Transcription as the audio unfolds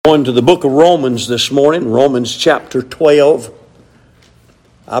Going to the book of Romans this morning, Romans chapter 12.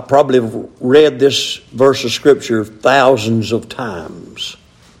 I probably have read this verse of Scripture thousands of times.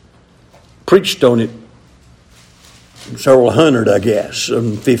 Preached on it several hundred, I guess,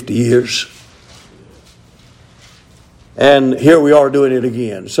 in 50 years. And here we are doing it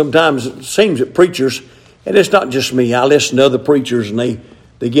again. Sometimes it seems that preachers, and it's not just me, I listen to other preachers and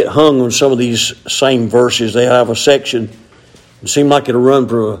they get hung on some of these same verses. They have a section. It seemed like it'll run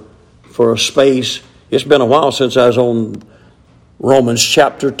for a space. It's been a while since I was on Romans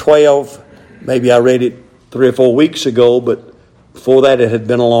chapter 12. Maybe I read it 3 or 4 weeks ago, but before that it had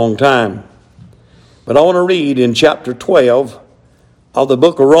been a long time. But I want to read in chapter 12 of the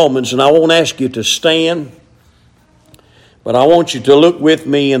book of Romans, and I won't ask you to stand, but I want you to look with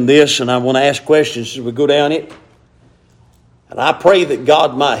me in this, and I want to ask questions as we go down it. And I pray that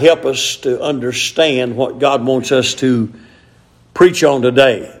God might help us to understand what God wants us to preach on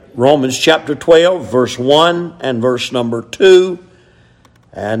today. Romans chapter 12, verse 1 and verse number 2.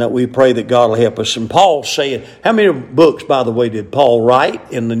 And we pray that God will help us. And Paul said, how many books, by the way, did Paul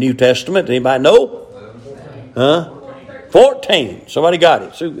write in the New Testament? Anybody know? 14. Somebody got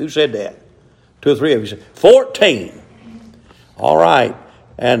it. Who said that? 2 or 3 of you said 14. All right.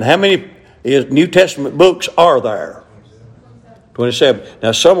 And how many New Testament books are there? 27.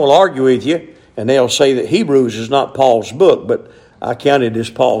 Now, some will argue with you, and they'll say that Hebrews is not Paul's book, but I count it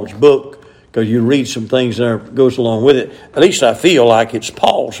as Paul's book because you read some things there that goes along with it. At least I feel like it's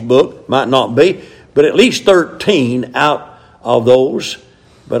Paul's book. Might not be, but at least 13 out of those.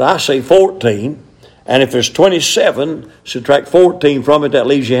 But I say 14. And if there's 27, subtract 14 from it, that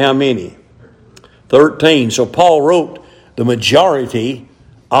leaves you how many? 13. So Paul wrote the majority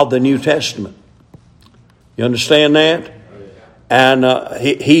of the New Testament. You understand that? And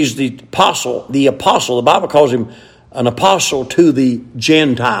he's the apostle. The Bible calls him an apostle to the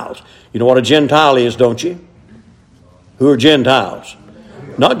Gentiles. You know what a Gentile is, don't you? Who are Gentiles?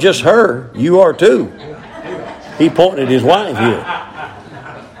 Not just her, you are too. He pointed at his wife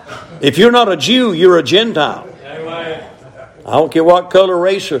here. If you're not a Jew, you're a Gentile. I don't care what color,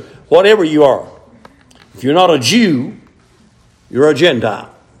 race, or whatever you are. If you're not a Jew, you're a Gentile.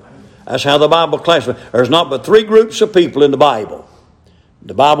 That's how the Bible classifies. There's not but 3 groups of people in the Bible.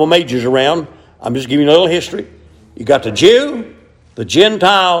 The Bible majors around. I'm just giving you a little history. You got the Jew, the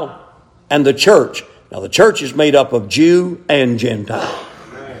Gentile, and the church. Now the church is made up of Jew and Gentile.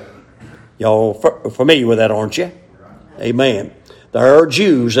 Y'all familiar with that, aren't you? Amen. There are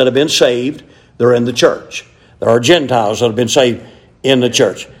Jews that have been saved. They're in the church. There are Gentiles that have been saved in the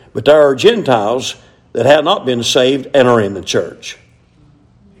church. But there are Gentiles that have not been saved and are in the church.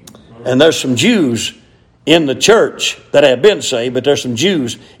 And there's some Jews in the church that have been saved, but there's some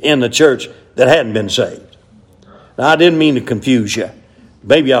Jews in the church that hadn't been saved. Now, I didn't mean to confuse you.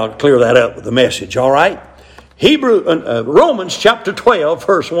 Maybe I'll clear that up with the message, all right? Romans chapter 12,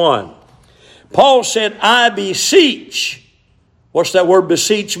 verse 1. Paul said, I beseech. What's that word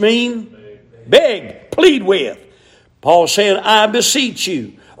beseech mean? Beg, plead with. Paul said, I beseech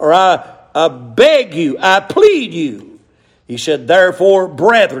you, or I beg you, I plead you. He said, therefore,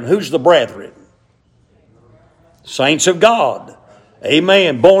 brethren. Who's the brethren? Saints of God.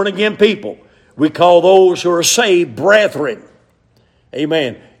 Amen. Born again people. We call those who are saved brethren.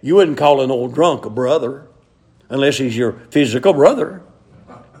 Amen. You wouldn't call an old drunk a brother unless he's your physical brother.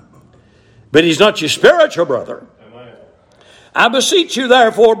 But he's not your spiritual brother. I beseech you,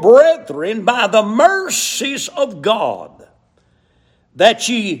 therefore, brethren, by the mercies of God, that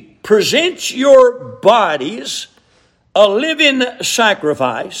ye present your bodies a living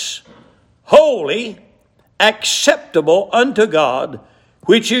sacrifice, holy, acceptable unto God,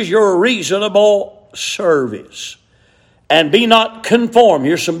 which is your reasonable service. And be not conformed.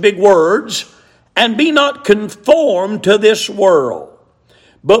 Here's some big words. And be not conformed to this world,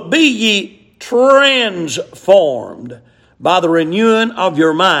 but be ye transformed by the renewing of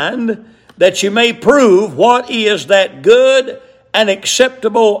your mind, that you may prove what is that good and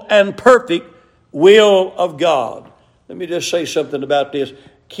acceptable and perfect will of God. Let me just say something about this.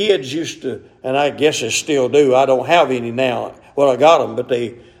 Kids used to, and I guess they still do, I don't have any now. Well, I got them, but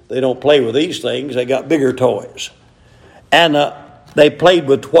they don't play with these things. They got bigger toys. And they played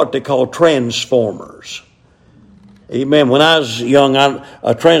with what they call transformers. Amen. When I was young,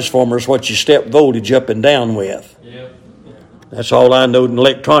 a transformer is what you step voltage up and down with. Yep. That's all I know in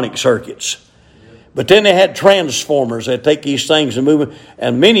electronic circuits. But then they had transformers that take these things and move them,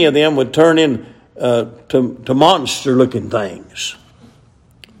 and many of them would turn in to monster-looking things.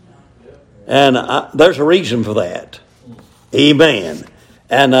 And there's a reason for that. Amen.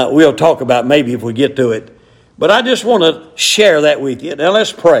 And we'll talk about maybe if we get to it But I just want to share that with you. Now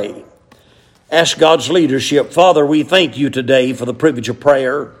let's pray. Ask God's leadership. Father, we thank you today for the privilege of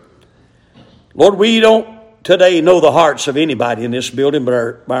prayer. Lord, we don't today know the hearts of anybody in this building but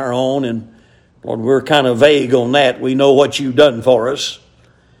our own. And Lord, we're kind of vague on that. We know what you've done for us.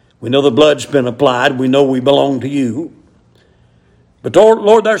 We know the blood's been applied. We know we belong to you. But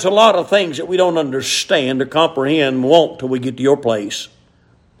Lord, there's a lot of things that we don't understand or comprehend and won't till we get to your place.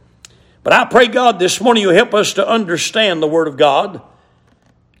 But I pray, God, this morning you'll help us to understand the Word of God,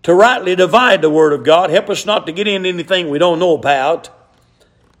 to rightly divide the Word of God. Help us not to get into anything we don't know about.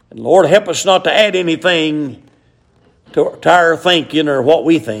 And Lord, help us not to add anything to our thinking or what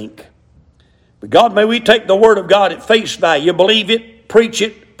we think. But God, may we take the Word of God at face value, believe it, preach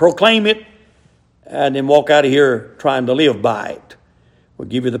it, proclaim it, and then walk out of here trying to live by it. We'll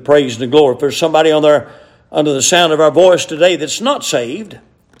give you the praise and the glory. If there's somebody under the sound of our voice today that's not saved,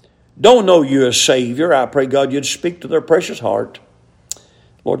 don't know you as Savior, I pray, God, you'd speak to their precious heart.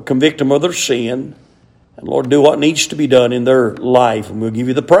 Lord, convict them of their sin. And Lord, do what needs to be done in their life. And we'll give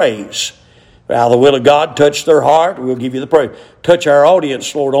you the praise. By the will of God, touch their heart. We'll give you the praise. Touch our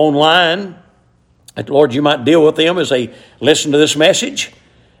audience, Lord, online. And Lord, you might deal with them as they listen to this message.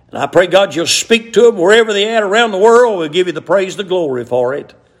 And I pray, God, you'll speak to them wherever they are around the world. We'll give you the praise, the glory for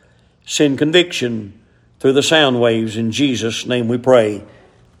it. Send conviction through the sound waves. In Jesus' name we pray.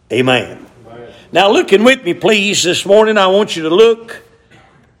 Amen. Now, looking with me, please, this morning, I want you to look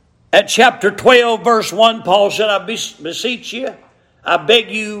at chapter 12, verse 1. Paul said, I beseech you, I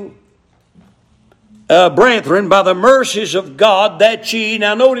beg you, brethren, by the mercies of God, that ye...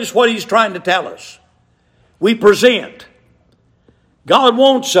 Now, notice what he's trying to tell us. We present. God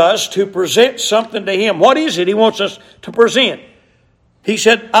wants us to present something to him. What is it he wants us to present? He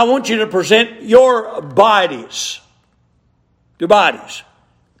said, I want you to present your bodies. Your bodies.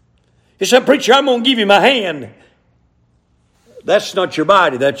 He said, preacher, I'm going to give you my hand. That's not your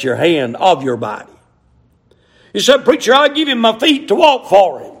body. That's your hand of your body. He said, preacher, I'll give him my feet to walk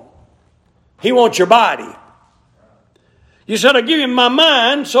for him. He wants your body. You said, I'll give him my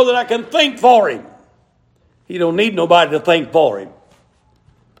mind so that I can think for him. He don't need nobody to think for him.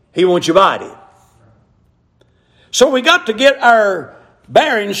 He wants your body. So we got to get our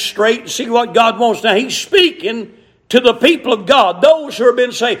bearings straight and see what God wants. Now, he's speaking to the people of God, those who have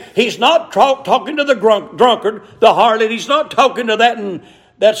been saved. He's not talking to the drunkard, the harlot. He's not talking to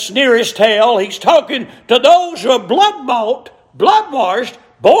that nearest hell. He's talking to those who are blood-bought, blood-washed,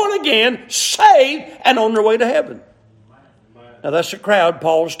 born again, saved, and on their way to heaven. Now, that's the crowd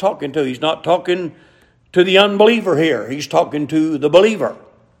Paul's talking to. He's not talking to the unbeliever here. He's talking to the believer.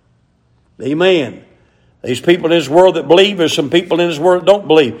 Amen. These people in this world that believe, there's some people in this world that don't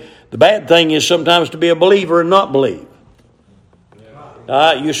believe. The bad thing is sometimes to be a believer and not believe.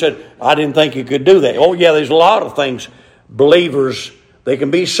 You said, I didn't think you could do that. Oh, yeah, there's a lot of things. Believers, they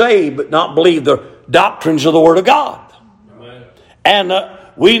can be saved but not believe the doctrines of the Word of God. Amen. And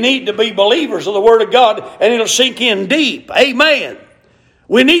we need to be believers of the Word of God, and it'll sink in deep. Amen.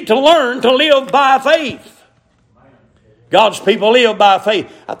 We need to learn to live by faith. God's people live by faith.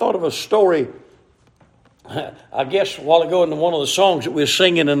 I thought of a story, I guess a while ago, in one of the songs that we were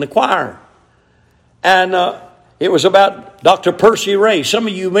singing in the choir. And it was about Dr. Percy Ray. Some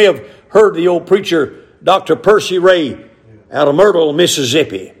of you may have heard the old preacher, Dr. Percy Ray, out of Myrtle,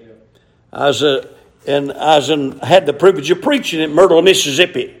 Mississippi. I had the privilege of preaching in Myrtle,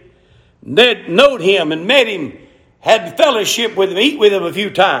 Mississippi. They'd known him and met him, had fellowship with him, eat with him a few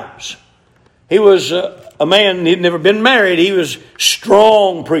times. He was a man, he'd never been married. He was a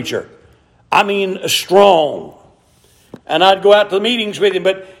strong preacher. I mean, strong. And I'd go out to the meetings with him,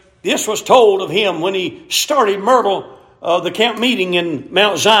 but this was told of him when he started Myrtle, the camp meeting in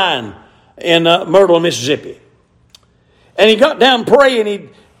Mount Zion in Myrtle, Mississippi. And he got down praying. He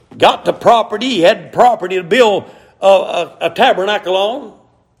got the property. He had property to build a tabernacle on,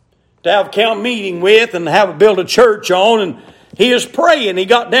 to have a camp meeting with and build a church on. And he was praying. He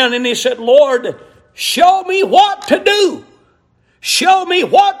got down and he said, Lord, show me what to do. Show me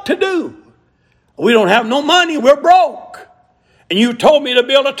what to do. We don't have no money. We're broke. And you told me to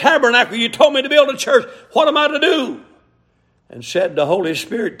build a tabernacle. You told me to build a church. What am I to do? And said, the Holy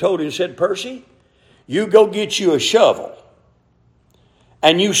Spirit told him, said, Percy, you go get you a shovel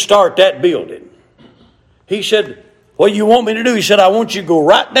and you start that building. He said, what do you want me to do? He said, I want you to go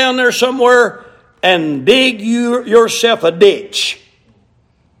right down there somewhere and dig yourself a ditch.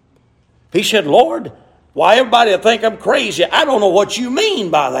 He said, Lord, why everybody will think I'm crazy. I don't know what you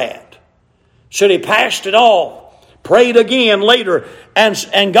mean by that. So he passed it off, prayed again later,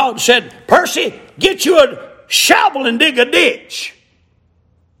 and God said, Percy, get you a shovel and dig a ditch.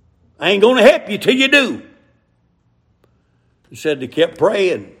 I ain't going to help you till you do. He said he kept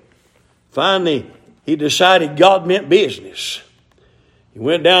praying. Finally, he decided God meant business. He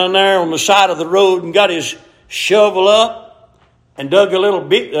went down there on the side of the road and got his shovel up and dug a little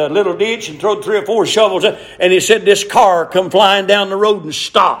ditch and threw 3 or 4 shovels up. And he said this car come flying down the road and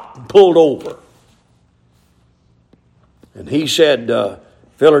stopped and pulled over. And he said,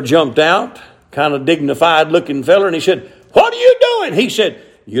 feller jumped out, kind of dignified looking feller, and he said, "What are you doing?" He said,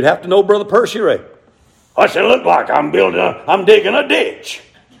 "You'd have to know Brother Percy Ray." I said, "Look like I'm digging a ditch."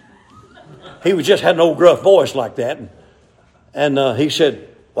 He was just had an old gruff voice like that. And he said,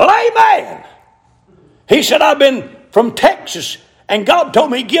 "Well, amen." He said, "I've been from Texas, and God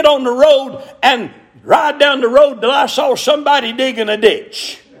told me to get on the road and ride down the road till I saw somebody digging a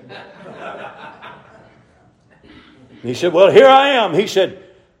ditch." He said, "Well, here I am." He said,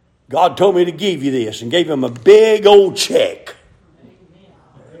 "God told me to give you this," and gave him a big old check.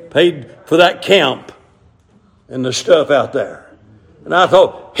 Paid for that camp and the stuff out there. And I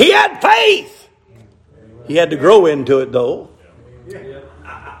thought, he had faith. He had to grow into it, though.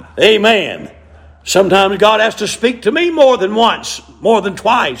 Amen. Sometimes God has to speak to me more than once, more than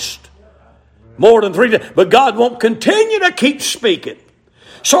twice, more than 3 times. But God won't continue to keep speaking.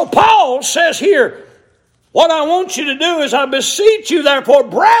 So Paul says here, what I want you to do is, I beseech you, therefore,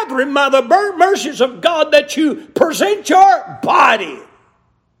 brethren, by the mercies of God, that you present your body.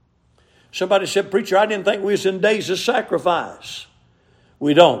 Somebody said, "Preacher, I didn't think we was in days of sacrifice."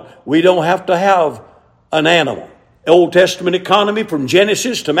 We don't. We don't have to have an animal. Old Testament economy from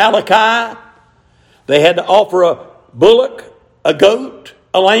Genesis to Malachi, they had to offer a bullock, a goat,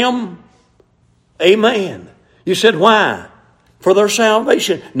 a lamb. Amen. You said, why? For their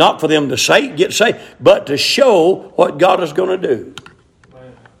salvation. Not for them to get saved, but to show what God is going to do.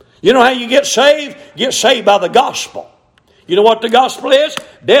 You know how you get saved? Get saved by the gospel. You know what the gospel is?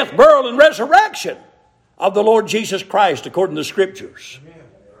 Death, burial, and resurrection of the Lord Jesus Christ according to the Scriptures.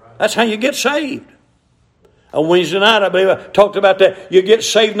 That's how you get saved. On Wednesday night, I believe I talked about that. You get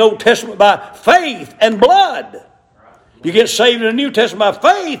saved in the Old Testament by faith and blood. You get saved in the New Testament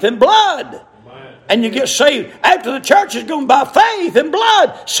by faith and blood. And you get saved after the church is going by faith and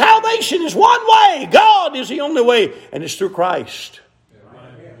blood. Salvation is one way. God is the only way. And it's through Christ.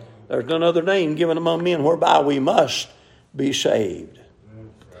 There's none other name given among men whereby we must be saved.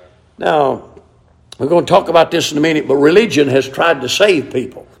 Now, we're going to talk about this in a minute, but religion has tried to save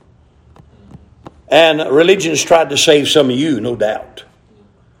people. And religion has tried to save some of you, no doubt.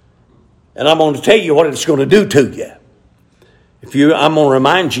 And I'm going to tell you what it's going to do to you. I'm going to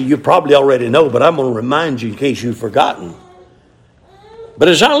remind you, you probably already know, but I'm going to remind you in case you've forgotten. But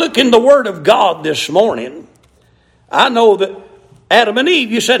as I look in the Word of God this morning, I know that Adam and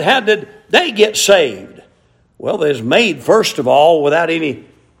Eve, you said, how did they get saved? Well, they was made, first of all, without any,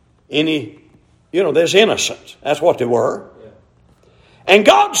 there's innocence. That's what they were. And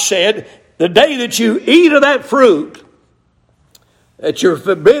God said, the day that you eat of that fruit that you're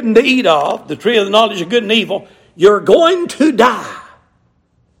forbidden to eat of, the tree of the knowledge of good and evil, you're going to die.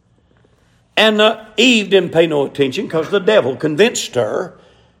 And Eve didn't pay no attention because the devil convinced her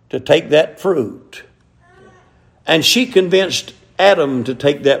to take that fruit. And she convinced Adam to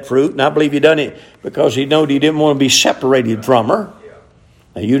take that fruit. And I believe he done it because he knew he didn't want to be separated from her.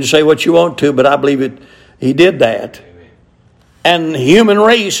 Now, you can say what you want to, but I believe he did that. And the human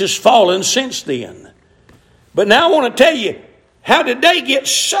race has fallen since then. But now I want to tell you, how did they get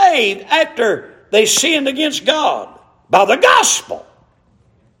saved after they sinned against God? By the gospel.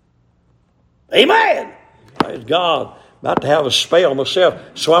 Amen. Praise God. About to have a spell myself,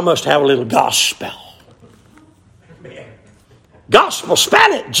 so I must have a little gospel. Gospel,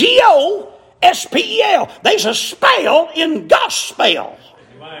 spell it. G-O-S-P-E-L. There's a spell in gospel.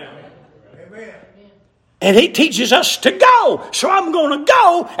 Amen. And he teaches us to go. So I'm going to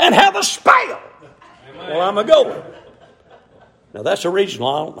go and have a spell. Well, I'm a goer. Now that's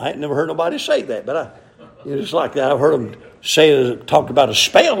original. I ain't never heard nobody say that, but just like that, I've heard them talk about a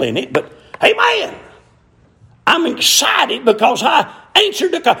spell in it. But hey, man, I'm excited because I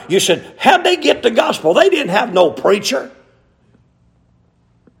answered the call. You said, how'd they get the gospel? They didn't have no preacher.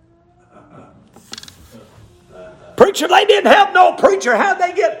 Preacher, they didn't have no preacher. How'd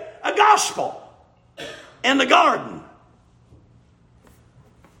they get a gospel in the garden?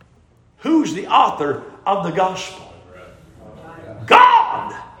 Who's the author of the gospel?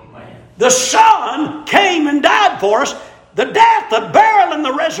 God. The Son came and died for us. The death, the burial, and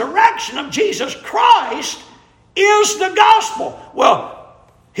the resurrection of Jesus Christ is the gospel. Well,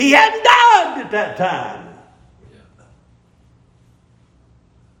 he hadn't died at that time.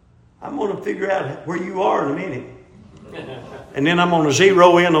 I'm going to figure out where you are in a minute. And then I'm going to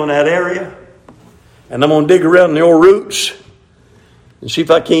zero in on that area. And I'm going to dig around the old roots. and see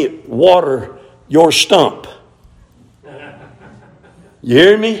if I can't water your stump. You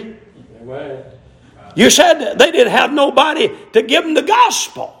hear me? You said they didn't have nobody to give them the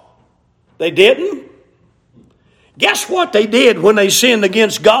gospel. They didn't. Guess what they did when they sinned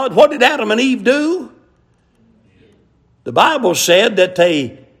against God? What did Adam and Eve do? The Bible said that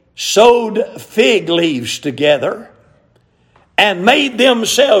they sewed fig leaves together and made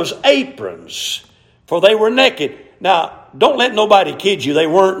themselves aprons, for they were naked. Now, don't let nobody kid you. They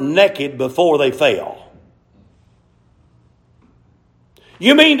weren't naked before they fell.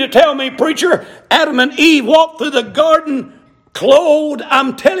 You mean to tell me, preacher, Adam and Eve walked through the garden clothed?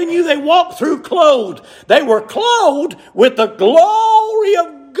 I'm telling you, they walked through clothed. They were clothed with the glory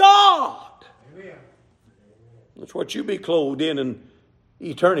of God. Amen. That's what you be clothed in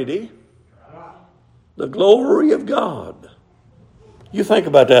eternity. The glory of God. You think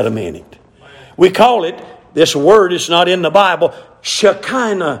about that a minute. We call it, this word is not in the Bible,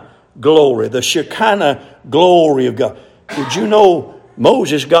 Shekinah glory. The Shekinah glory of God. Did you know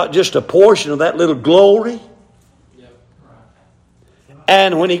Moses got just a portion of that little glory?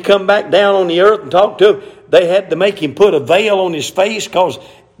 And when he come back down on the earth and talked to him, they had to make him put a veil on his face because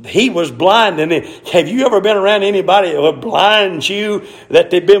he was blind. And have you ever been around anybody that would blind you that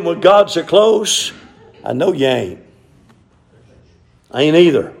they've been with God so close? I know you ain't. I ain't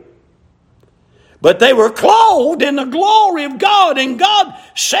either. But they were clothed in the glory of God. And God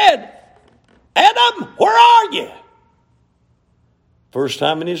said, Adam, where are you? First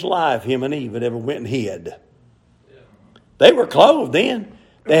time in his life, him and Eve had ever went and hid. They were clothed then.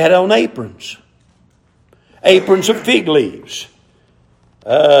 They had on aprons. Aprons of fig leaves.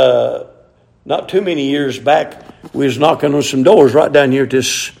 Not too many years back, we was knocking on some doors right down here at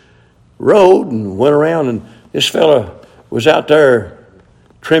this road and went around, and this fella was out there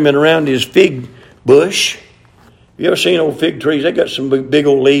trimming around his fig bush. Have you ever seen old fig trees? They got some big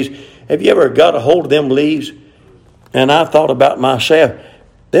old leaves. Have you ever got a hold of them leaves? And I thought about myself,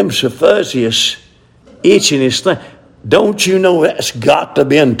 them so fuzziest, itching this thing. Don't you know that's got to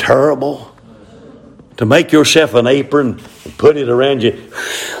be terrible? To make yourself an apron and put it around you.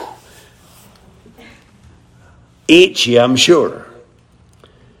 Itchy, I'm sure.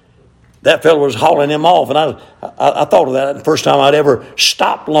 That fellow was hauling them off, and I thought of that the first time I'd ever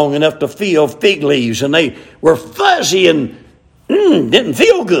stopped long enough to feel fig leaves, and they were fuzzy and didn't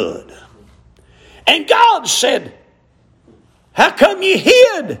feel good. And God said, how come you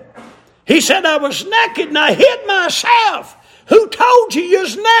hid? He said, I was naked and I hid myself. Who told you you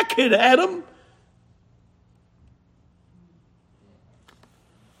was naked, Adam?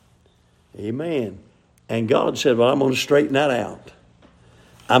 Amen. And God said, well, I'm going to straighten that out.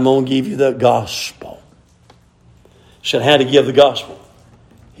 I'm going to give you the gospel. He said, how to give the gospel?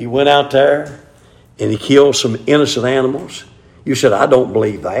 He went out there and he killed some innocent animals. You said, I don't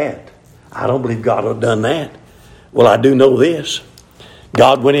believe that. I don't believe God would have done that. Well, I do know this.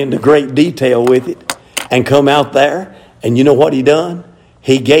 God went into great detail with it and come out there, and you know what he done?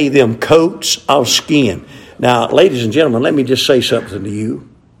 He gave them coats of skin. Now, ladies and gentlemen, let me just say something to you.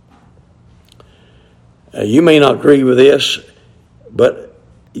 You may not agree with this, but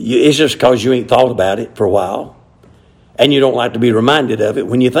it's just because you ain't thought about it for a while, and you don't like to be reminded of it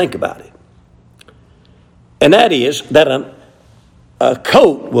when you think about it. And that is that a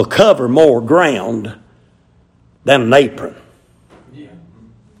coat will cover more ground than an apron.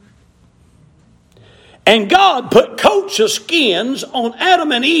 And God put coats of skins on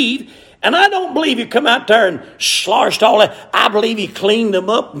Adam and Eve, and I don't believe he come out there and sloshed all that. I believe he cleaned them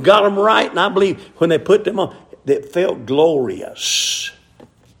up and got them right, and I believe when they put them on, they felt glorious.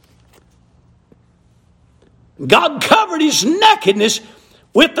 God covered his nakedness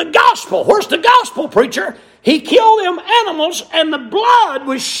with the gospel. Where's the gospel, preacher? He killed them animals, and the blood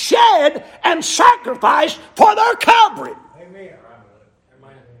was shed and sacrificed for their covering. Amen.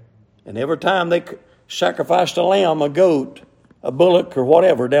 And every time they sacrificed a lamb, a goat, a bullock, or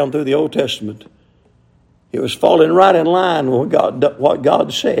whatever down through the Old Testament, it was falling right in line with what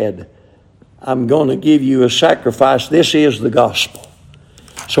God said. I'm going to give you a sacrifice. This is the gospel.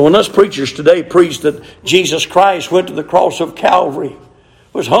 So when us preachers today preach that Jesus Christ went to the cross of Calvary,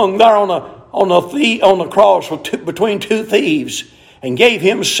 was hung there on the cross between two thieves, and gave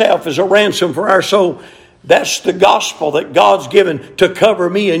himself as a ransom for our soul, that's the gospel that God's given to cover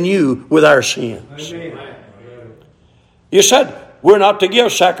me and you with our sins. Amen. You said we're not to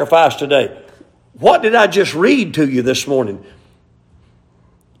give sacrifice today. What did I just read to you this morning?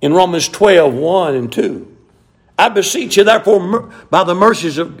 In Romans 12, 1 and 2. I beseech you, therefore, by the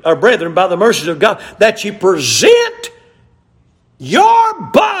mercies of our brethren, by the mercies of God, that you present your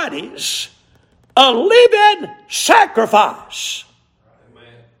bodies a living sacrifice.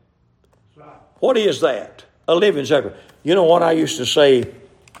 What is that? A living sacrifice. You know what I used to say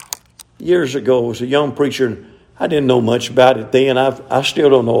years ago as a young preacher, and I didn't know much about it then. I still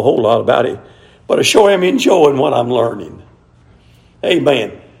don't know a whole lot about it. But I sure am enjoying what I'm learning.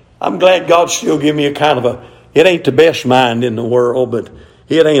 Amen. I'm glad God still give me a kind of a, it ain't the best mind in the world, but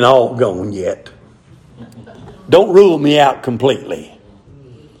it ain't all gone yet. Don't rule me out completely.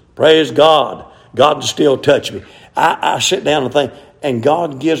 Praise God. God still touch me. I sit down and think, and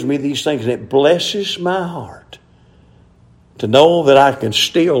God gives me these things, and it blesses my heart to know that I can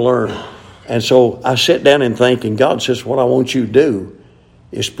still learn. And so I sit down and think, and God says, what I want you to do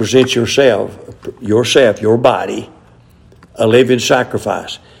is present yourself, your body, a living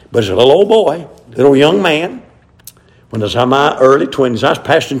sacrifice. But as a little old boy, little young man, when I was in my early 20s, I was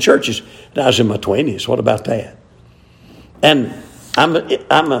pastoring churches, and I was in my 20s. What about that? And I'm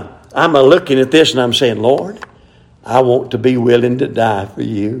looking at this, and I'm saying, Lord, I want to be willing to die for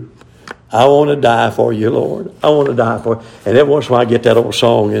you. I want to die for you, Lord. I want to die for you. And every once in a while I get that old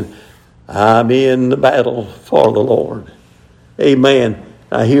song, and I'm in the battle for the Lord. Amen.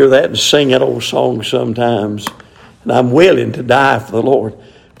 I hear that and sing that old song sometimes. And I'm willing to die for the Lord.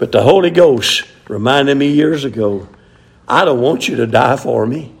 But the Holy Ghost reminded me years ago, I don't want you to die for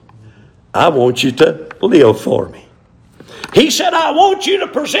me. I want you to live for me. He said, I want you to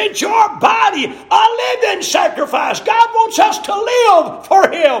present your body a living sacrifice. God wants us to live for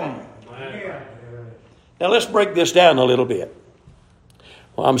Him. Now let's break this down a little bit.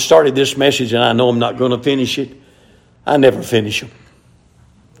 Well, I'm started this message and I know I'm not going to finish it. I never finish them.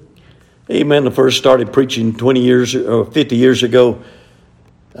 Amen. I first started preaching 20 years or 50 years ago.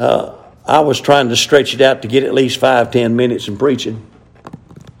 I was trying to stretch it out to get at least 5-10 minutes in preaching.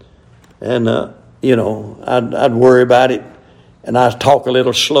 And, I'd worry about it. And I'd talk a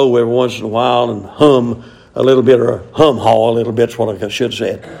little slow every once in a while and hum a little bit, or hum-haw a little bit, is what I should have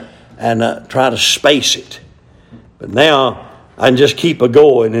said. And try to space it. But now I can just keep it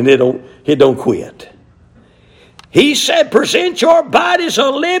going, and it don't quit. He said, present your body as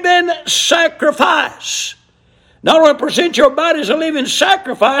a living sacrifice. Not only present your body as a living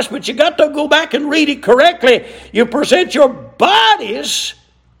sacrifice, but you got to go back and read it correctly. You present your bodies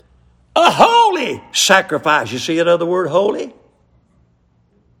a holy sacrifice. You see another word, holy?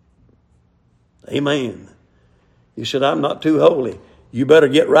 Amen. You said, I'm not too holy. You better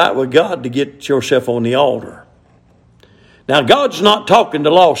get right with God to get yourself on the altar. Now, God's not talking to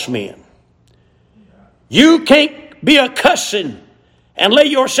lost men. You can't be a cussing and lay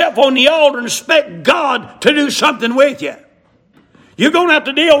yourself on the altar and expect God to do something with you. You're going to have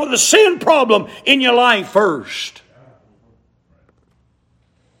to deal with the sin problem in your life first.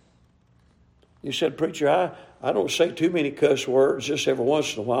 You said, preacher, I don't say too many cuss words, just every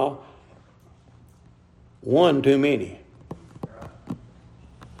once in a while. One too many.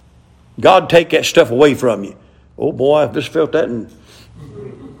 God take that stuff away from you. Oh boy, I've just felt that and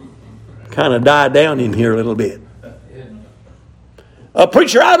kind of died down in here a little bit.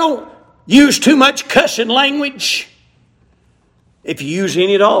 Preacher, I don't use too much cussing language. If you use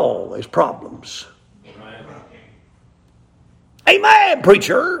any at all, there's problems. Amen,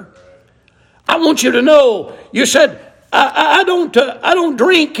 preacher. I want you to know, you said, I don't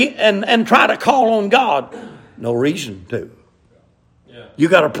drink and try to call on God. No reason to. You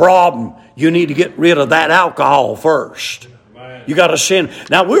got a problem. You need to get rid of that alcohol first. You got to sin.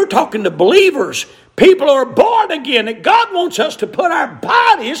 Now we're talking to believers. People are born again. And God wants us to put our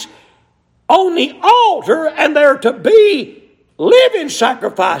bodies on the altar, and they're to be living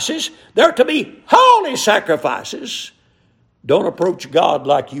sacrifices. They're to be holy sacrifices. Don't approach God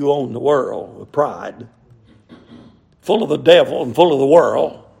like you own the world with pride, full of the devil and full of the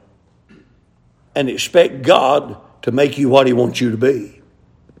world, and expect God to make you what He wants you to be.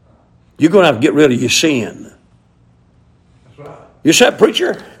 You're going to have to get rid of your sin. That's right. You said,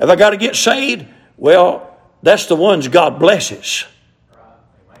 preacher, have I got to get saved? Well, that's the ones God blesses.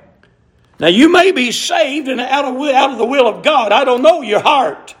 Right. Now, you may be saved and out of the will of God. I don't know your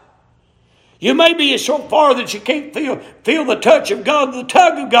heart. You may be so far that you can't feel the touch of God, the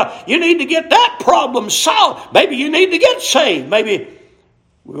tug of God. You need to get that problem solved. Maybe you need to get saved. Maybe,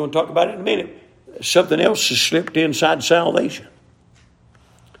 we're going to talk about it in a minute, something else has slipped inside salvation.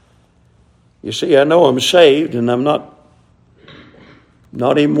 You see, I know I'm saved, and I'm not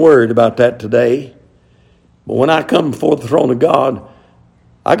even worried about that today. But when I come before the throne of God,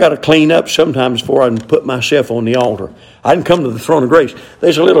 I got to clean up sometimes before I can put myself on the altar. I can come to the throne of grace.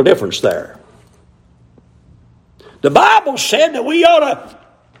 There's a little difference there. The Bible said that we ought to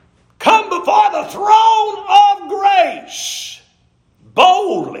come before the throne of grace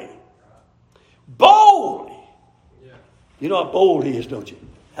boldly. Boldly. You know what bold is, don't you?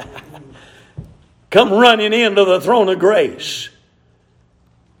 Come running into the throne of grace.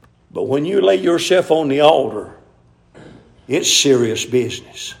 But when you lay yourself on the altar, it's serious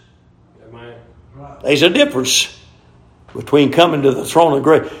business. There's a difference between coming to the throne of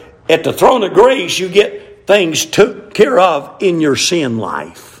grace. At the throne of grace, you get things took care of in your sin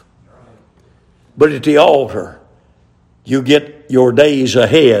life. But at the altar, you get your days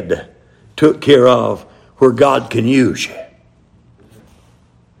ahead took care of where God can use you.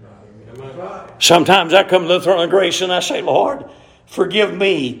 Sometimes I come to the throne of grace and I say, Lord, forgive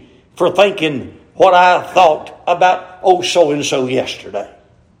me for thinking what I thought about so-and-so yesterday.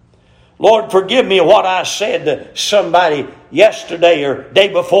 Lord, forgive me what I said to somebody yesterday or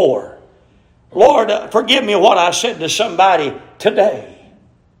day before. Lord, forgive me what I said to somebody today.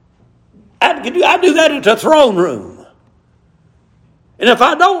 I do that at the throne room. And if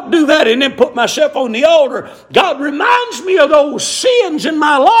I don't do that and then put myself on the altar, God reminds me of those sins in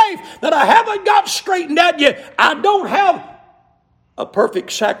my life that I haven't got straightened out yet. I don't have a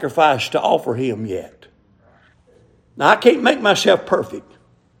perfect sacrifice to offer Him yet. Now, I can't make myself perfect.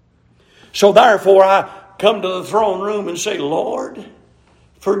 So therefore, I come to the throne room and say, Lord,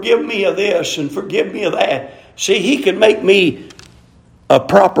 forgive me of this and forgive me of that. See, He can make me a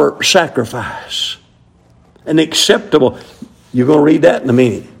proper sacrifice. An acceptable, you're going to read that in a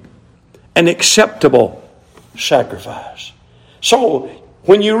minute. An acceptable sacrifice. So,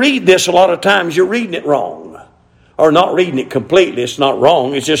 when you read this, a lot of times you're reading it wrong. Or not reading it completely. It's not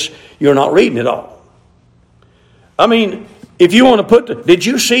wrong. It's just you're not reading it all. I mean, if you want to did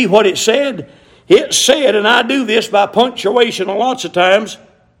you see what it said? It said, and I do this by punctuation lots of times,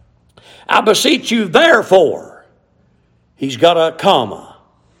 I beseech you therefore. He's got a comma.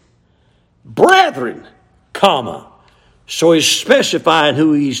 Brethren, comma. So he's specifying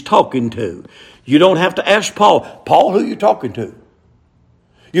who he's talking to. You don't have to ask Paul, Paul, who are you talking to?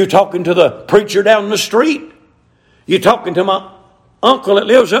 You talking to the preacher down the street? You talking to my uncle that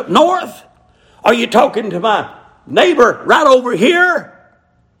lives up north? Are you talking to my neighbor right over here?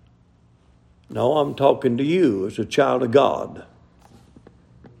 No, I'm talking to you as a child of God.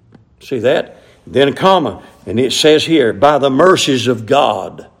 See that? Then a comma. And it says here, by the mercies of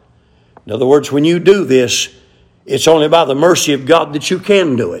God. In other words, when you do this, it's only by the mercy of God that you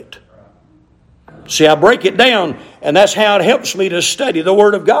can do it. See, I break it down, and that's how it helps me to study the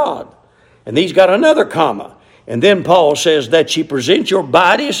Word of God. And he's got another comma. And then Paul says that ye present your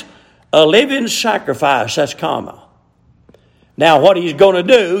bodies a living sacrifice. That's comma. Now, what he's going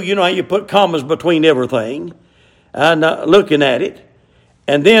to do, you know how you put commas between everything, and looking at it.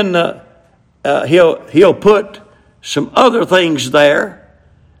 And then he'll put some other things there.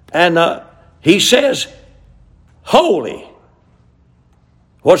 And he says, holy.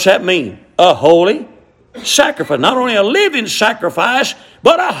 What's that mean? A holy sacrifice. Not only a living sacrifice,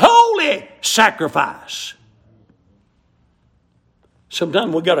 but a holy sacrifice.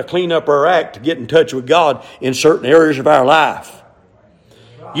 Sometimes we've got to clean up our act to get in touch with God in certain areas of our life.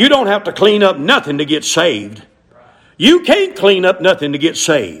 You don't have to clean up nothing to get saved. You can't clean up nothing to get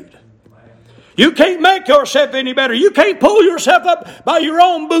saved. You can't make yourself any better. You can't pull yourself up by your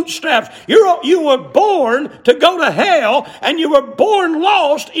own bootstraps. You were born to go to hell, and you were born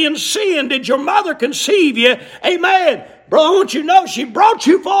lost in sin. Did your mother conceive you? Amen. Brother, I want you to know she brought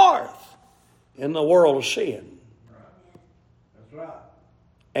you forth in the world of sin.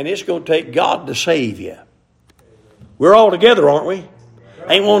 And it's going to take God to save you. We're all together, aren't we?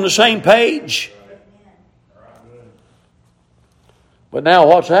 Ain't we on the same page? But now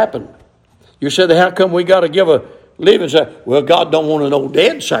what's happened? You said, how come we got to give a living sacrifice? Well, God don't want an old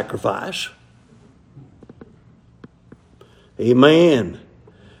dead sacrifice. Amen.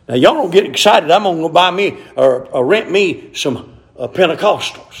 Now, y'all don't get excited. I'm going to go buy me or rent me some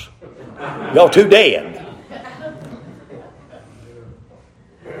Pentecostals. Y'all too dead.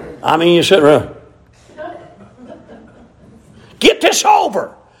 I mean, you sit around. Get this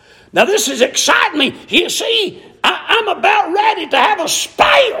over. Now, this is exciting me. You see, I'm about ready to have a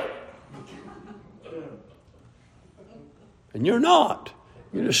spell. And you're not.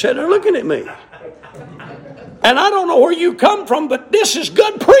 You're just sitting there looking at me. And I don't know where you come from, but this is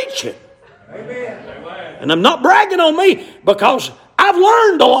good preaching. Amen. And I'm not bragging on me because I've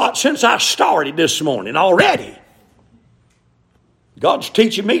learned a lot since I started this morning already. God's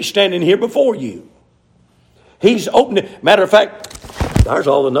teaching me standing here before you. He's opening. Matter of fact, there's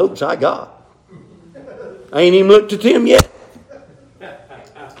all the notes I got. I ain't even looked at them yet.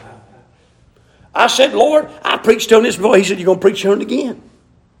 I said, Lord, I preached on this before. He said, you're going to preach on it again.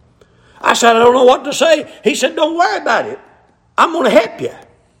 I said, I don't know what to say. He said, don't worry about it. I'm going to help you.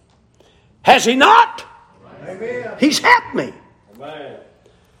 Has he not? Amen. He's helped me. Amen.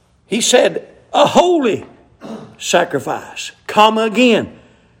 He said, a holy sacrifice, comma again,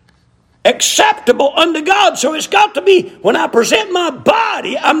 acceptable unto God. So it's got to be, when I present my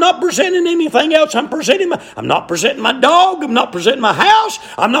body, I'm not presenting anything else. I'm not presenting my dog. I'm not presenting my house.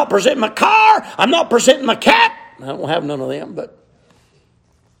 I'm not presenting my car. I'm not presenting my cat. I don't have none of them, but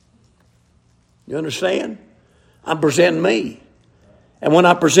you understand? I'm presenting me. And when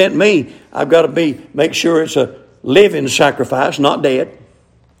I present me, I've got to make sure it's a living sacrifice, not dead.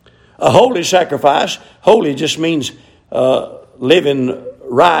 A holy sacrifice. Holy just means living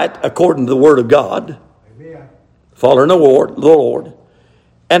right according to the Word of God. Amen. Following the Lord.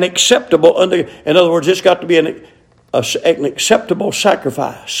 And acceptable unto, in other words, it's got to be an acceptable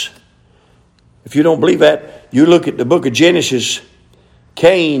sacrifice. If you don't believe that, you look at the book of Genesis.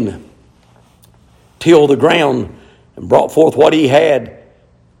 Cain tilled the ground and brought forth what he had.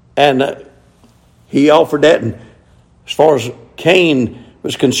 And he offered that. And as far as Cain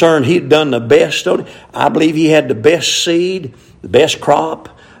was concerned, he'd done the best on it. I believe he had the best seed, the best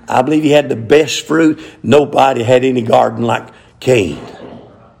crop. I believe he had the best fruit. Nobody had any garden like Cain.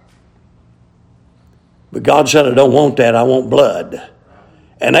 But God said, I don't want that. I want blood.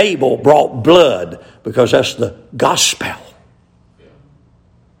 And Abel brought blood because that's the gospel.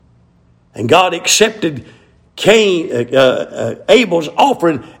 And God accepted Abel's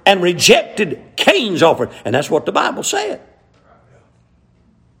offering and rejected Cain's offering. And that's what the Bible said.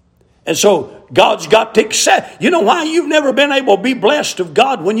 And so God's got to accept. You know why you've never been able to be blessed of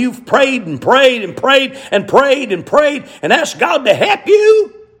God? When you've prayed and prayed and prayed and prayed and prayed and asked God to help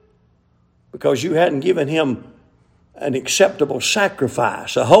you? Because you hadn't given Him an acceptable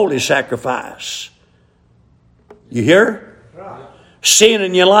sacrifice, a holy sacrifice. You hear? Sin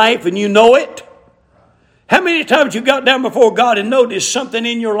in your life and you know it. How many times you got down before God and noticed something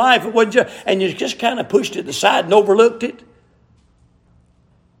in your life and you just kind of pushed it aside and overlooked it?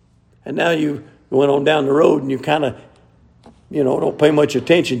 And now you went on down the road and you kind of, don't pay much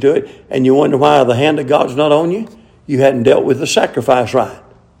attention to it. And you wonder why the hand of God's not on you. You hadn't dealt with the sacrifice right.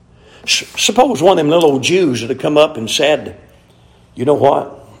 Suppose one of them little old Jews that had come up and said, you know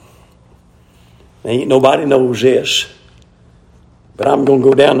what? Ain't nobody knows this. But I'm going to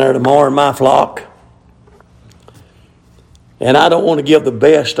go down there tomorrow in my flock. And I don't want to give the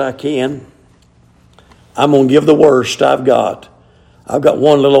best I can. I'm going to give the worst I've got. I've got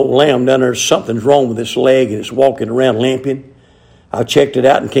one little old lamb down there. Something's wrong with its leg and it's walking around limping. I checked it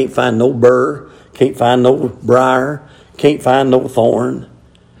out and can't find no burr, can't find no briar, can't find no thorn.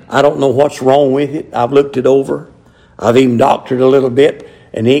 I don't know what's wrong with it. I've looked it over. I've even doctored a little bit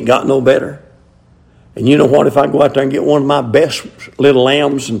and it ain't got no better. And you know what? If I go out there and get one of my best little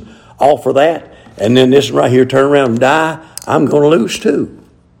lambs and offer that, and then this right here turn around and die, I'm going to lose too.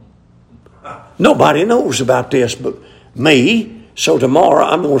 Nobody knows about this but me. So tomorrow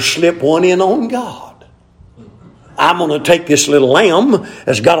I'm going to slip one in on God. I'm going to take this little lamb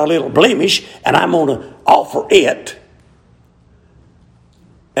that's got a little blemish and I'm going to offer it.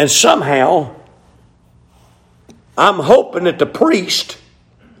 And somehow I'm hoping that the priest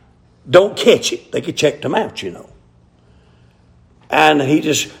don't catch it. They could check them out, And he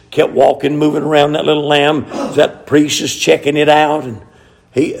just kept walking, moving around that little lamb. That priest is checking it out. And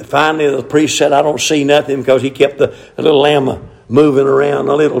finally the priest said, I don't see nothing, because he kept the little lamb moving around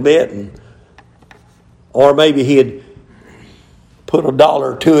a little bit. Or maybe he had put $1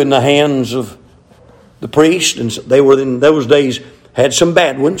 or $2 in the hands of the priest. And they were in those days had some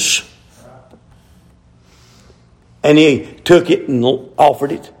bad ones. And he took it and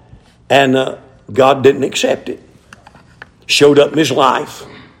offered it. And God didn't accept it. Showed up in his life.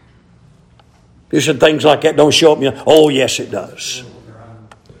 You said things like that don't show up. Oh, yes, it does.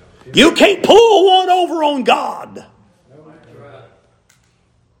 You can't pull one over on God.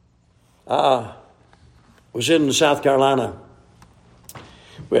 I was in South Carolina.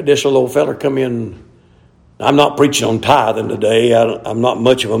 We had this little old fella come in. I'm not preaching on tithing today. I'm not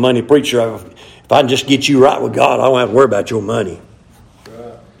much of a money preacher. If I can just get you right with God, I don't have to worry about your money.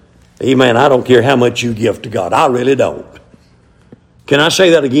 Amen. I don't care how much you give to God. I really don't. Can I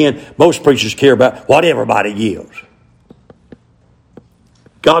say that again? Most preachers care about what everybody gives.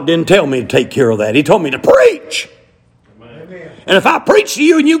 God didn't tell me to take care of that. He told me to preach. Amen. And if I preach to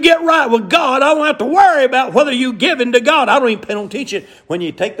you and you get right with God, I don't have to worry about whether you giving to God. I don't even plan on teaching when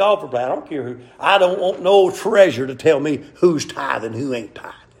you take the offering plate. I don't care who. I don't want no treasure to tell me who's tithing, who ain't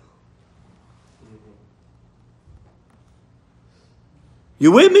tithing.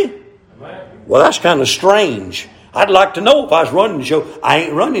 You with me? Amen. Well, that's kind of strange. I'd like to know if I was running the show. I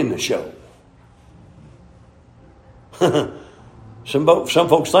ain't running the show. Some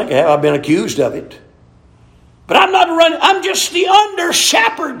folks think I have. I've been accused of it. But I'm not running. I'm just the under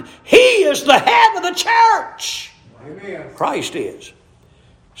shepherd. He is the head of the church. Amen. Christ is.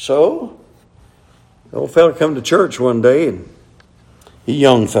 So, the old fella come to church one day, and he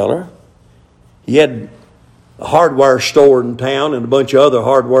young fella. He had a hardware store in town and a bunch of other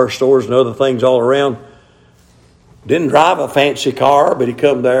hardware stores and other things all around. Didn't drive a fancy car, but he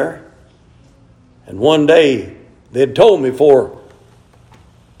come there. And one day, they'd told me before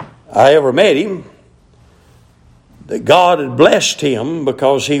I ever met him that God had blessed him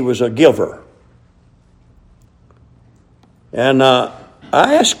because he was a giver. And I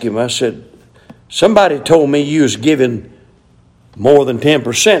asked him, I said, somebody told me you was giving more than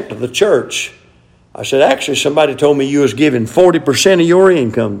 10% to the church. I said, actually, somebody told me you was giving 40% of your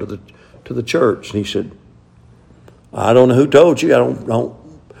income to the church. And he said, I don't know who told you. I don't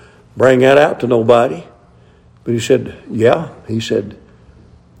bring that out to nobody. But he said, yeah. He said,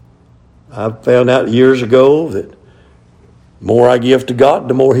 I found out years ago that the more I give to God,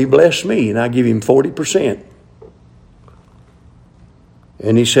 the more He blessed me. And I give Him 40%.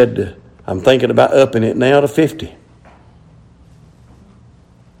 And he said, I'm thinking about upping it now to 50.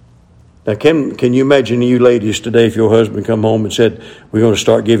 Now, can you imagine you ladies today if your husband come home and said, we're going to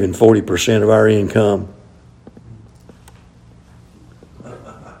start giving 40% of our income?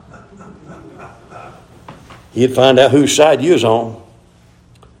 You'd find out whose side you was on.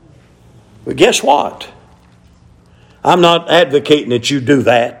 But guess what? I'm not advocating that you do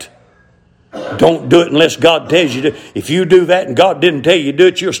that. Don't do it unless God tells you to. If you do that and God didn't tell you to do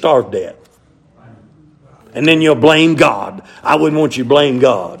it, you'll starve to death. And then you'll blame God. I wouldn't want you to blame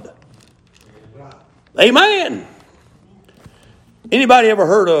God. Amen. Anybody ever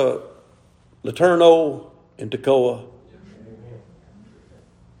heard of Laterno in Toccoa?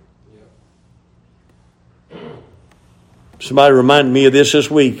 Somebody reminded me of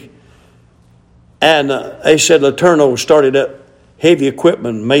this week. And they said Laterno started up heavy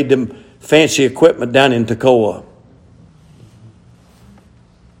equipment, made them fancy equipment down in Toccoa.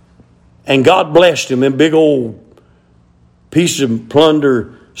 And God blessed him in big old pieces of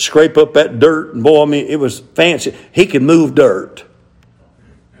plunder, scrape up that dirt. And boy, I mean, it was fancy. He could move dirt.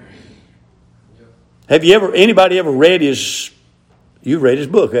 Have anybody ever read you've read his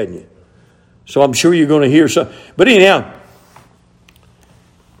book, haven't you? So I'm sure you're going to hear something. But anyhow,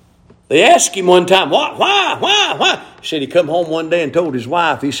 they asked him one time, why? He said he come home one day and told his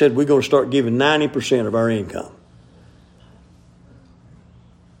wife, he said, we're going to start giving 90% of our income.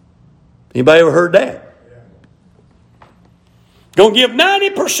 Anybody ever heard that? Going to give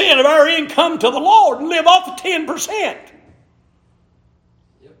 90% of our income to the Lord and live off of 10%.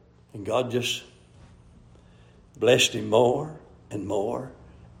 And God just blessed him more and more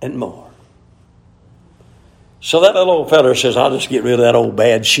and more. So that little old fella says, I'll just get rid of that old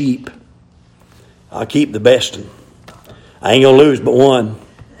bad sheep. I'll keep the best one. I ain't going to lose but one.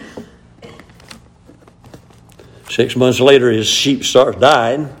 6 months later, his sheep starts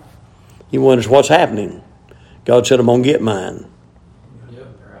dying. He wonders what's happening. God said, I'm going to get mine.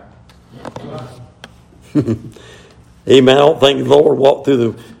 Amen. I don't think the Lord walked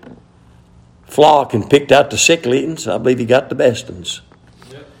through the flock and picked out the sickly ones. I believe He got the best ones.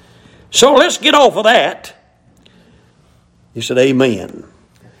 Yep. So let's get off of that. He said, amen.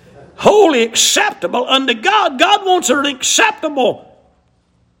 Holy, acceptable unto God. God wants an acceptable,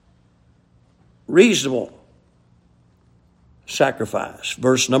 reasonable sacrifice.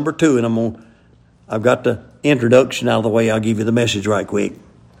 Verse number 2, and I've got the introduction out of the way. I'll give you the message right quick.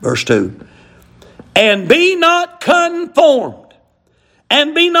 Verse 2. And be not conformed.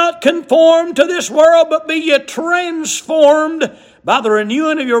 And be not conformed to this world, but be ye transformed by the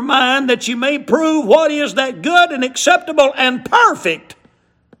renewing of your mind, that you may prove what is that good and acceptable and perfect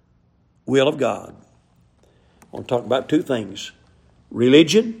will of God. I want to talk about two things: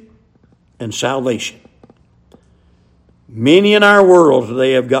 religion and salvation. Many in our world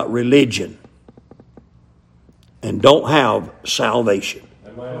today have got religion and don't have salvation.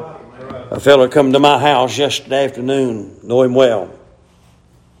 A fellow come to my house yesterday afternoon, know him well.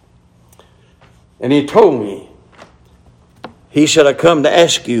 And he told me, he said, I come to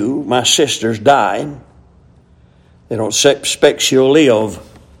ask you, my sister's died. They don't expect she'll live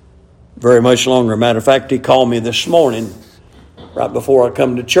very much longer. Matter of fact, he called me this morning right before I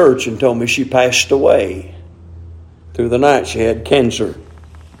come to church and told me she passed away. Through the night she had cancer.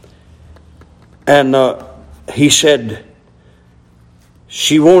 And he said,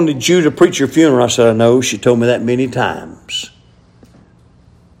 she wanted you to preach her funeral. I said, I know. She told me that many times.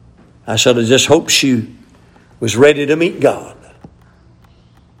 I said, I just hope she was ready to meet God.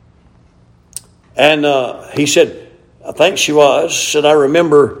 And he said, I think she was. Said, I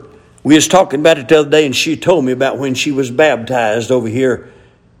remember We was talking about it the other day, and she told me about when she was baptized over here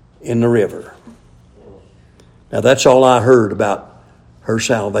in the river. Now, that's all I heard about her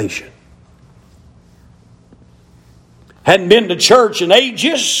salvation. Hadn't been to church in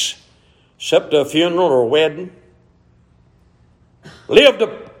ages, except a funeral or a wedding. Lived a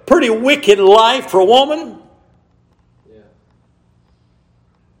pretty wicked life for a woman.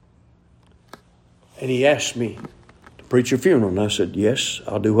 And he asked me to preach a funeral. And I said, yes,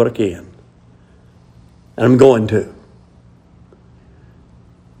 I'll do what I can. And I'm going to.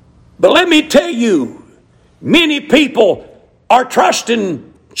 But let me tell you, many people are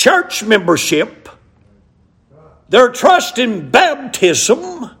trusting church membership. They're trusting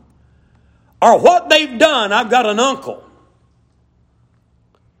baptism or what they've done. I've got an uncle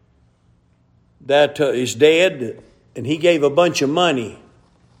that is dead, and he gave a bunch of money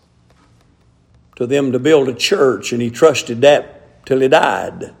to them to build a church, and he trusted that till he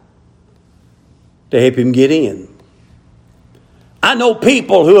died to help him get in. I know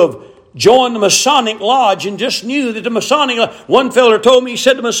people who have joined the Masonic Lodge and just knew that the Masonic Lodge, one fella told me, he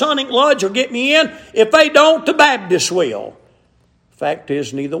said, the Masonic Lodge will get me in. If they don't, the Baptists will. Fact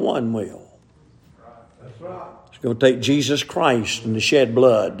is, neither one will. That's right. It's going to take Jesus Christ and the shed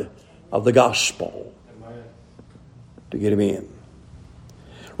blood of the gospel to get him in.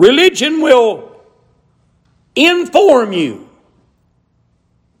 Religion will inform you.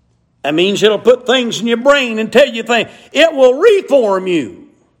 That means it'll put things in your brain and tell you things. It will reform you.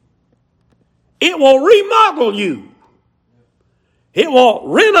 It will remodel you. It will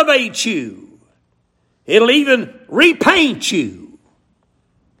renovate you. It'll even repaint you.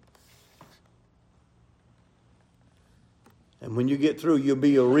 And when you get through, you'll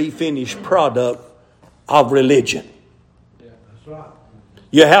be a refinished product of religion. Yeah, that's right.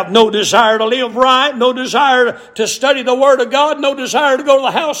 You have no desire to live right, no desire to study the Word of God, no desire to go to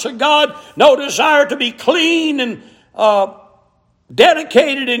the house of God, no desire to be clean and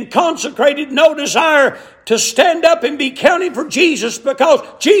dedicated and consecrated, no desire to stand up and be counted for Jesus because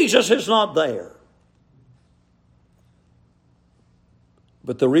Jesus is not there.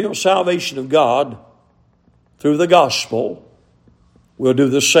 But the real salvation of God through the gospel will do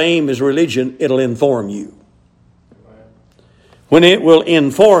the same as religion. It'll inform you. When it will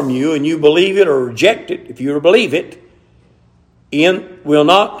inform you and you believe it or reject it, if you believe it, it will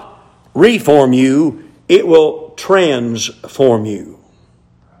not reform you, it will transform you.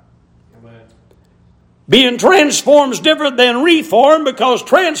 Amen. Being transformed is different than reform, because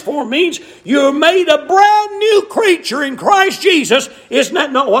transform means you're made a brand new creature in Christ Jesus. Isn't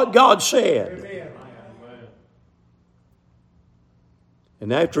that not what God said? Amen.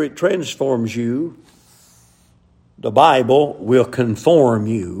 And after it transforms you, the Bible will conform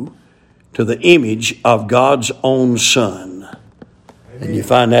you to the image of God's own Son. Amen. And you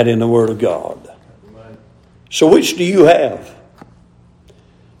find that in the Word of God. Amen. So which do you have?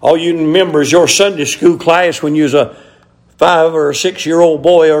 All you remember is your Sunday school class when you was a 5 or 6 year old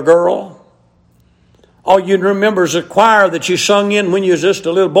boy or girl. All you remember is a choir that you sung in when you was just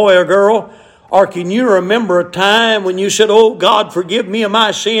a little boy or girl. Or can you remember a time when you said, oh God, forgive me of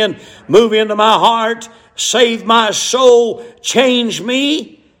my sin, move into my heart, save my soul, change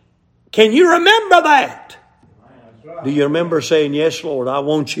me? Can you remember that? Do you remember saying, yes, Lord, I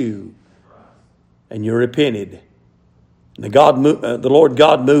want you? And you repented. And the Lord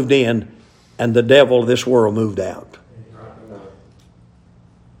God moved in, and the devil of this world moved out.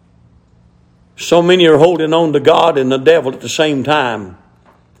 So many are holding on to God and the devil at the same time.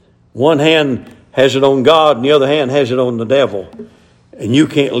 One hand has it on God and the other hand has it on the devil. And you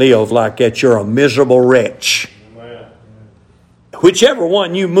can't live like that. You're a miserable wretch. Amen. Whichever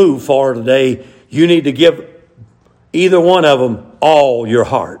one you move for today, you need to give either one of them all your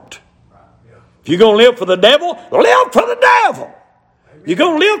heart. If you're going to live for the devil, live for the devil. You're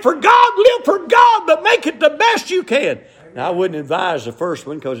going to live for God, but make it the best you can. Now, I wouldn't advise the first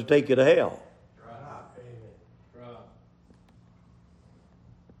one because it'd take you to hell.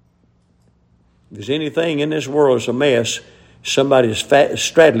 If there's anything in this world that's a mess, somebody's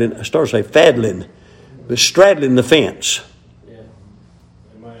straddling the fence. Yeah.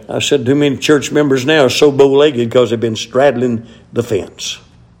 Amen. I said too many church members now are so bow-legged because they've been straddling the fence.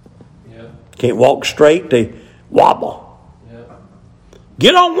 Yeah. Can't walk straight, they wobble. Yeah.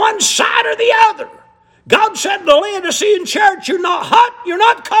 Get on one side or the other. God said to the Laodicean church, you're not hot, you're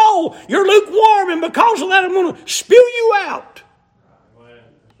not cold, you're lukewarm, and because of that I'm going to spew you out. Amen.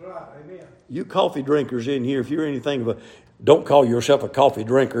 That's right. Amen. You coffee drinkers in here, if you're anything of a, don't call yourself a coffee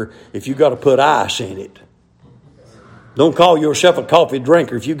drinker if you got to put ice in it. Don't call yourself a coffee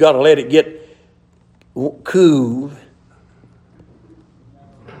drinker if you got to let it get cool.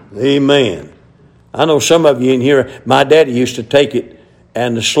 Amen. I know some of you in here, my daddy used to take it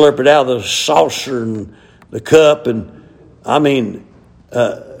and to slurp it out of the saucer and the cup. And I mean,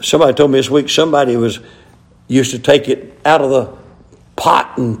 somebody told me this week somebody used to take it out of the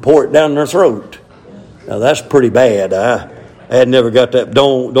pot and pour it down their throat. Now that's pretty bad. I had never got that.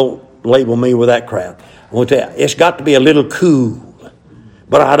 Don't label me with that crap. I want to tell you, it's got to be a little cool,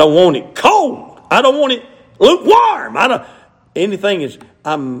 but I don't want it cold. I don't want it lukewarm. Anything is.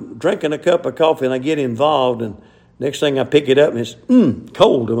 I'm drinking a cup of coffee and I get involved, and next thing I pick it up and it's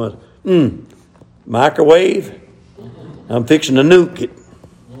cold. Microwave. I'm fixing to nuke it.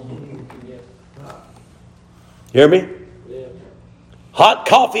 Hear me? Hot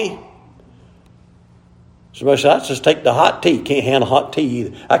coffee. Somebody said, I just take the hot tea. Can't handle hot tea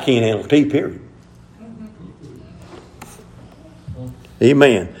either. I can't handle tea, period.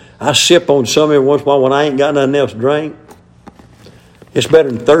 Amen. I sip on some every once in a while when I ain't got nothing else to drink. It's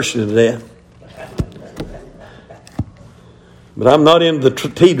better than thirsty to death. But I'm not in the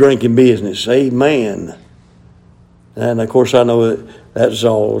tea drinking business. Amen. And of course I know that's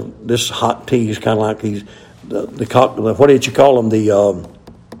all. This hot tea is kind of like these. What did you call them?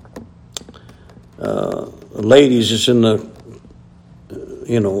 The ladies that's in the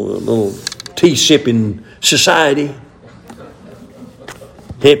little tea sipping society.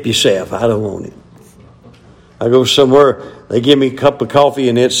 Help yourself. I don't want it. I go somewhere, they give me a cup of coffee,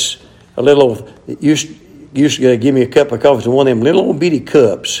 and it's a little. Used to give me a cup of coffee. It's one of them little bitty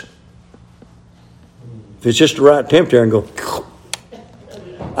cups. If it's just the right temperature, and go.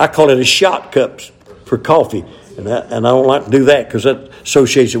 I call it a shot cup for coffee, and I don't like to do that because that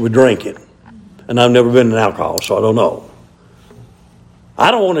associates it with drinking. And I've never been in alcohol, so I don't know.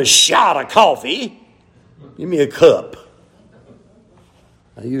 I don't want a shot of coffee. Give me a cup.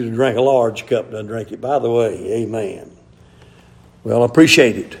 I usually drink a large cup, and I drink it. By the way, amen. Well, I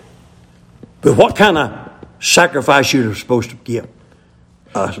appreciate it. But what kind of sacrifice you're supposed to give?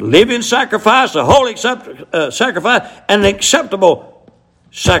 A living sacrifice, a holy sacrifice, and an acceptable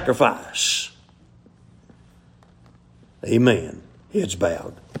sacrifice. Amen. Heads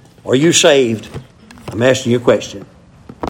bowed. Are you saved? I'm asking you a question.